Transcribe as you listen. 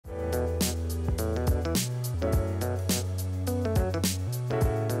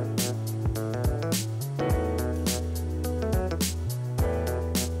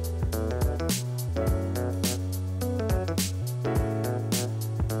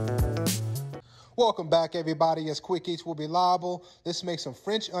Welcome back, everybody, as Quick Eats will be liable. Let's make some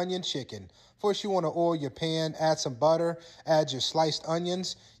French onion chicken. First, you want to oil your pan, add some butter, add your sliced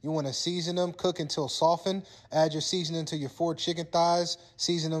onions. You want to season them, cook until softened. Add your seasoning to your 4 chicken thighs,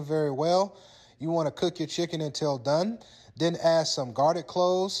 season them very well. You want to cook your chicken until done. Then add some garlic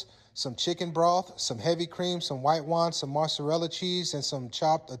cloves, some chicken broth, some heavy cream, some white wine, some mozzarella cheese, and some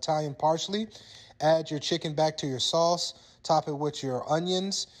chopped Italian parsley. Add your chicken back to your sauce. Top it with your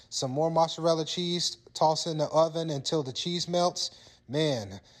onions, some more mozzarella cheese. Toss it in the oven until the cheese melts.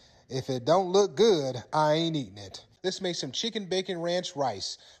 Man, if it don't look good, I ain't eating it. Let's make some chicken bacon ranch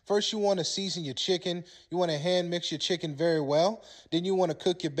rice. First, you want to season your chicken. You want to hand mix your chicken very well. Then you want to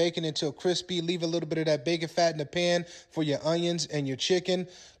cook your bacon until crispy. Leave a little bit of that bacon fat in the pan for your onions and your chicken.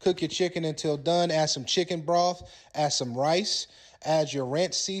 Cook your chicken until done. Add some chicken broth. Add some rice. Add your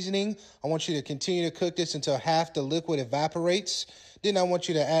ranch seasoning. I want you to continue to cook this until half the liquid evaporates. Then I want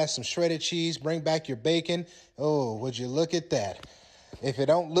you to add some shredded cheese. Bring back your bacon. Oh, would you look at that? If it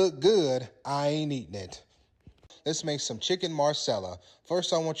don't look good, I ain't eating it. Let's make some chicken Marsala.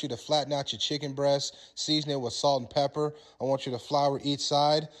 First, I want you to flatten out your chicken breast, season it with salt and pepper. I want you to flour each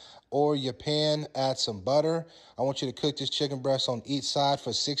side. Or your pan, add some butter. I want you to cook this chicken breast on each side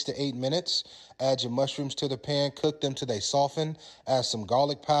for 6 to 8 minutes. Add your mushrooms to the pan, cook them till they soften. Add some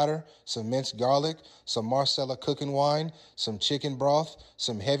garlic powder, some minced garlic, some Marsala cooking wine, some chicken broth,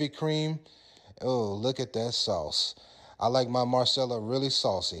 some heavy cream. Oh, look at that sauce. I like my Marsala really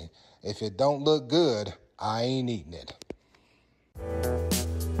saucy. If it don't look good, I ain't eating it.